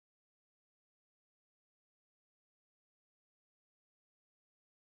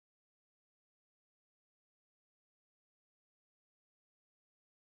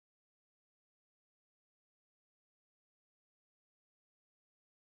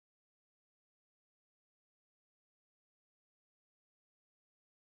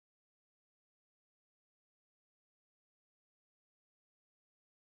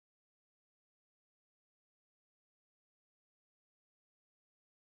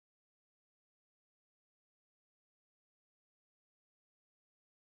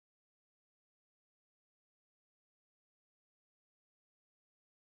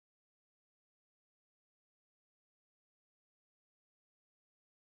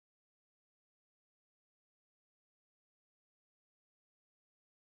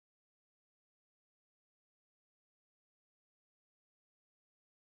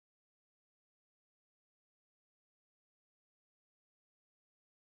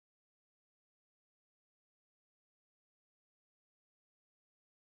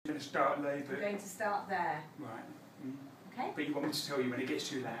going to start low, but... I'm going to start there. Right. Mm. Okay? But you want me to tell you when it gets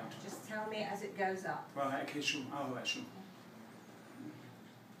too loud? Just tell me as it goes up. Right, okay, sure. Oh, right, sure.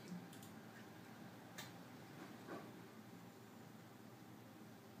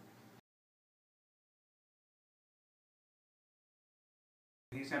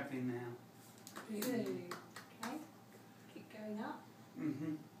 Here's happening now. Good. Okay. Keep going up.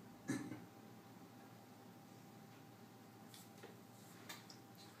 Mm-hmm.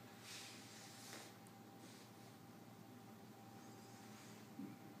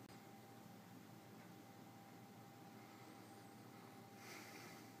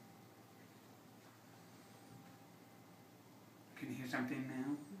 Can you hear something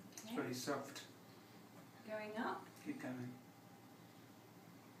now? Okay. It's very soft. Going up. Keep going.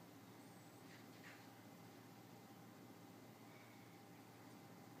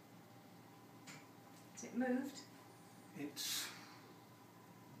 Has it moved? It's,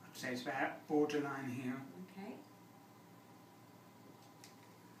 I'd say it's about borderline here. Okay.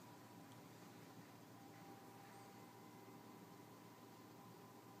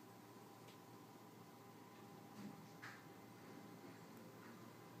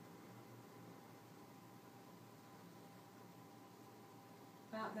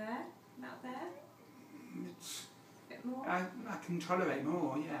 About there? About there? It's, A bit more? I can tolerate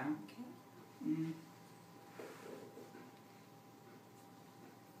more, yeah. Okay. Mm.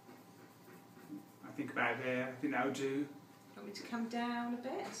 I think about there, I think that'll do. Want me to come down a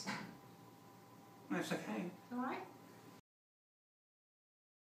bit? That's okay. Alright.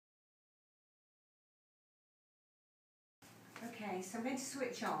 Okay, so I'm going to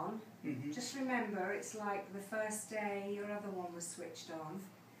switch on. Mm-hmm. Just remember, it's like the first day your other one was switched on.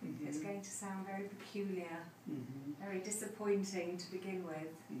 Mm-hmm. It's going to sound very peculiar, Mm-hmm. very disappointing to begin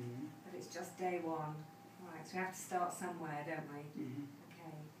with, Mm-hmm. but it's just day one. Right, so we have to start somewhere, don't we? Mm-hmm.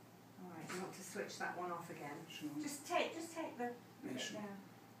 Okay. Alright, you want to switch that one off again? Sure. Just take the Yeah, bit sure. down.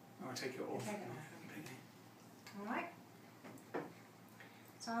 I'll take it off. Take it off. Completely. Alright.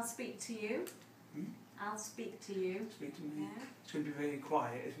 So I'll speak to you. Hmm? I'll speak to you. Speak to me. Yeah. It's going to be very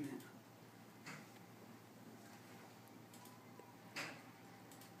quiet, isn't it?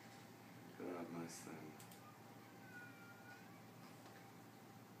 Nice thing.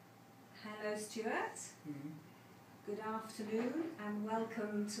 Hello, Stuart. Mm-hmm. Good afternoon and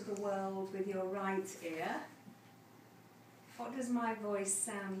welcome to the world with your right ear. What does my voice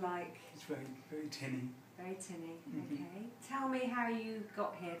sound like? It's very, very tinny. Very tinny. Mhm. Okay. Tell me how you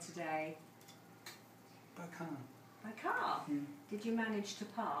got here today. But I can't. By car. Mm. Did you manage to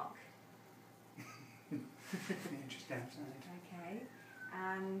park? Yeah, just outside. Okay.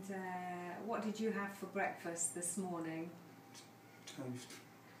 And what did you have for breakfast this morning? Toast.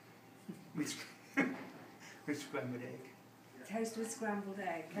 with, with scrambled egg. Toast with scrambled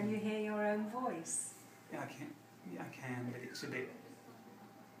egg. Can you hear your own voice? Yeah, I can. Yeah, I can, but it's a bit.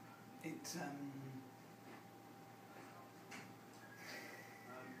 It's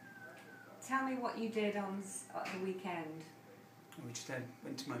Tell me what you did on the weekend. We just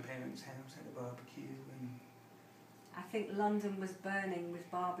went to my parents' house, had a barbecue, and I think London was burning with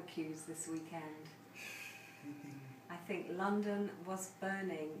barbecues this weekend. I think London was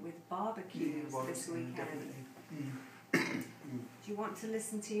burning with barbecues this weekend. Definitely. Mm. Do you want to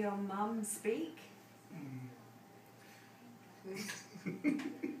listen to your mum speak?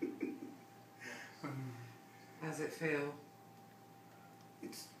 How's it feel?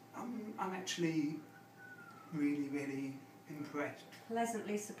 It's. I'm actually really, really impressed.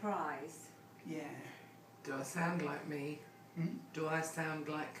 Pleasantly surprised. Yeah. Do I sound like me? Hmm? Do I sound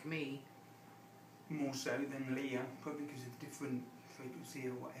like me? More so than Leah, probably because of different frequency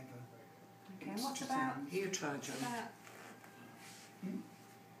or whatever. Okay, It's what just about... You try, John.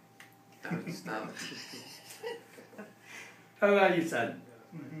 Don't start. How are you, son?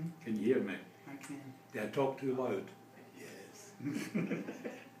 Mm-hmm. Can you hear me? I can. Did I talk too loud? Yes.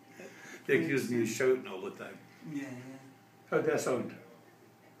 They accuse me of shouting all the time. Yeah, How do I sound?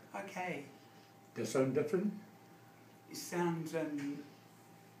 yeah. Okay. Do I sound different? It sounds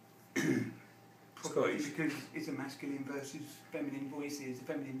probably Scottish. because it's a masculine versus feminine voices. The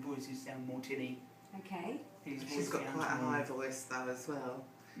feminine voices sound more tinny. Okay. His She's voice got sounds quite a more- high voice though as well.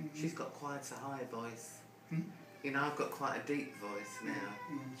 Mhm. She's got quite a high voice. Hmm? You know, I've got quite a deep voice now.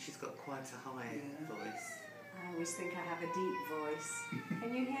 Yeah. She's got quite a high Yeah. voice. I always think I have a deep voice.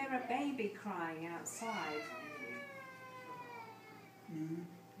 Can you hear a baby crying outside? Mm.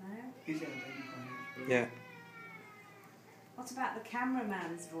 No? Is that a baby crying? Yeah. What about the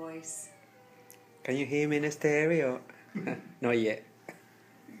cameraman's voice? Can you hear me in the stereo? Not yet.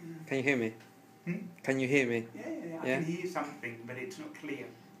 Can you hear me? Hmm? Can you hear me? Yeah, I Yeah. can hear something, but it's not clear.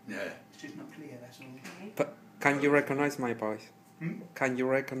 Yeah. It's just not clear, that's all. Okay. Can you recognize my voice? Hmm? Can you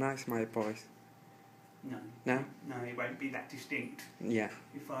recognize my voice? No. No? No, it won't be that distinct. Yeah.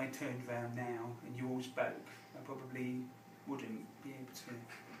 If I turned round now and you all spoke, I probably wouldn't be able to.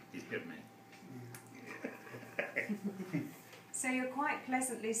 You hit me. So you're quite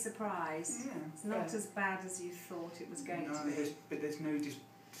pleasantly surprised. Yeah. It's not as bad as you thought it was going to be. But there's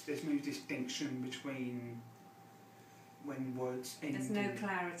no distinction between when words end. There's no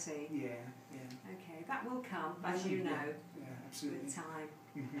clarity. Yeah, yeah, Okay, that will come, as you know, yeah, absolutely. with time.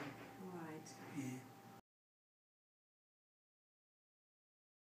 Mm-hmm. Right. Yeah.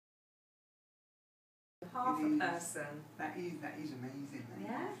 Half It a is. person. That is amazing. That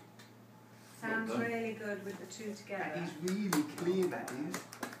Yeah? is. Sounds Well done. really good with the two That together. is really clear.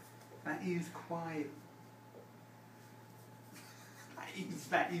 That is quite.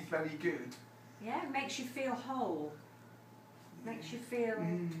 That is very good. Yeah, it makes you feel whole. Makes you feel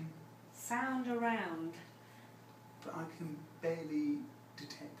Mm, sound around. but I can barely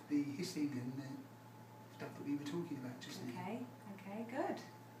detect the hissing and the stuff that we were talking about just now. Okay, okay, good.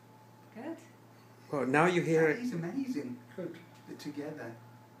 Good. Well, now you hear That it. is amazing. Good. The together.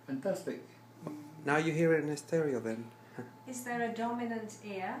 Fantastic. Now you hear it in stereo then. Is there a dominant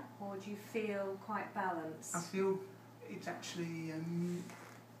ear, or do you feel quite balanced? I feel it's actually,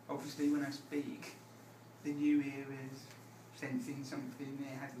 obviously when I speak, the new ear is sensing something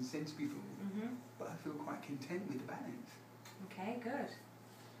it hasn't sensed before, Mm-hmm. but I feel quite content with the balance. Okay, good.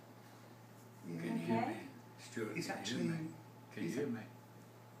 Yeah. Can you hear Okay. me? Stuart, It's can you actually, hear me? Can you hear me?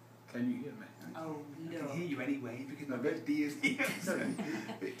 Can you hear me? Oh, I no. can hear you anyway because my No, both ears here. So,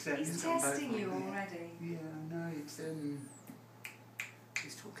 but, He's it's on both testing you of them. already. Yeah, no,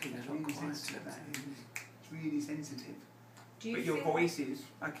 He's talking a it's lot really quieter. sensitive. That is. It's really sensitive. Do you But your feel voices,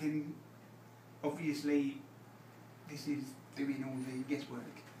 I can obviously this is doing all the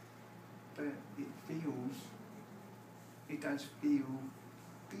guesswork, but it does feel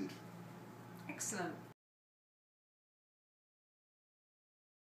good. excellent?